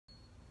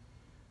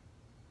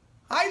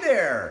Hi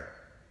there!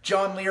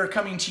 John Lear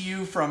coming to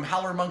you from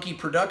Howler Monkey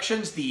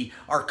Productions,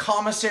 our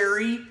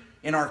commissary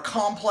in our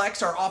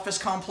complex, our office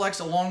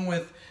complex, along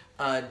with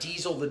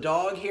Diesel the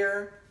dog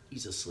here.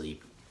 He's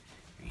asleep.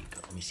 Here you go.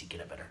 Let me see, get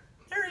it better.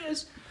 There he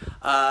is.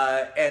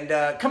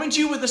 Coming to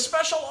you with a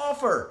special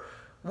offer.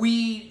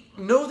 We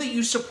know that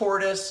you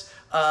support us,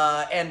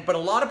 but a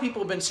lot of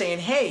people have been saying,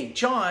 hey,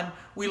 John,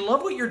 we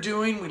love what you're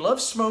doing. We love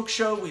Smoke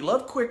Show. We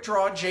love Quick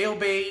Draw,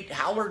 Jailbait,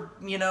 Howler,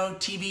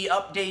 TV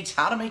updates,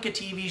 how to make a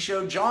TV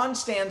show. John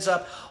stands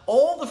up,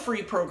 all the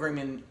free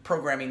programming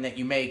that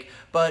you make.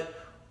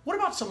 But what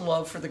about some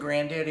love for the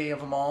granddaddy of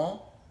them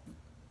all?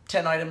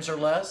 10 items or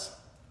less?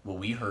 Well,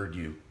 we heard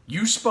you.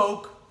 You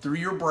spoke through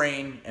your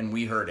brain, and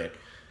we heard it.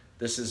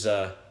 This is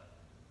the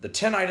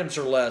 10 items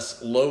or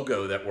less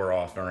logo that we're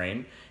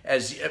offering.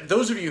 As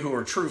those of you who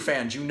are true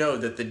fans, you know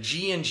that the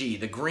G&G,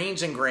 the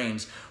Greens and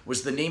Grains,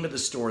 was the name of the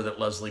store that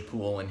Leslie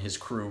Poole and his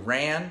crew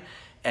ran.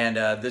 And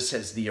this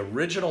has the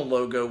original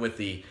logo with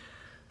the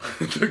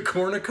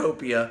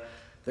cornucopia,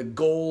 the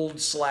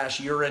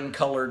gold/urine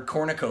colored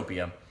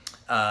cornucopia.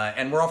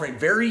 And we're offering a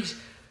very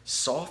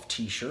soft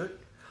t-shirt,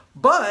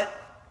 but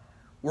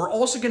we're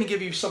also going to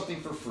give you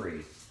something for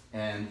free.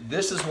 And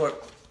this is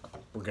what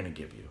we're going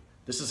to give you.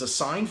 This is a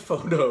signed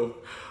photo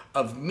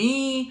of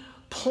me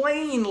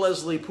playing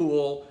Leslie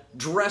Poole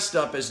dressed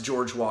up as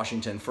George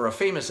Washington for a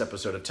famous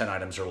episode of 10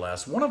 Items or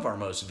Less, one of our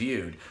most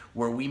viewed,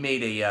 where we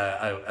made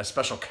a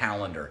special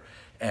calendar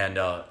and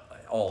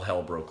all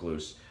hell broke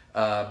loose.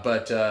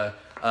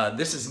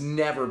 This has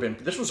never been,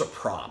 this was a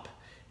prop.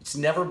 It's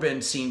never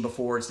been seen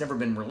before. It's never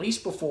been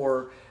released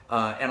before,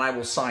 and I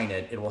will sign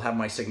it. It will have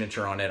my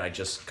signature on it. I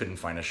just couldn't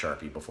find a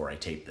Sharpie before I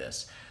taped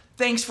this.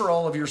 Thanks for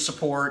all of your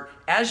support.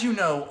 As you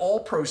know, all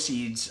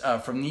proceeds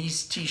from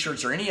these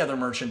t-shirts or any other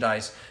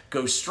merchandise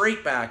go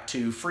straight back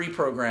to free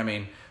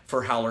programming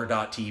for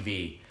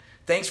Howler.tv.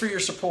 Thanks for your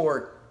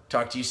support.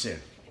 Talk to you soon.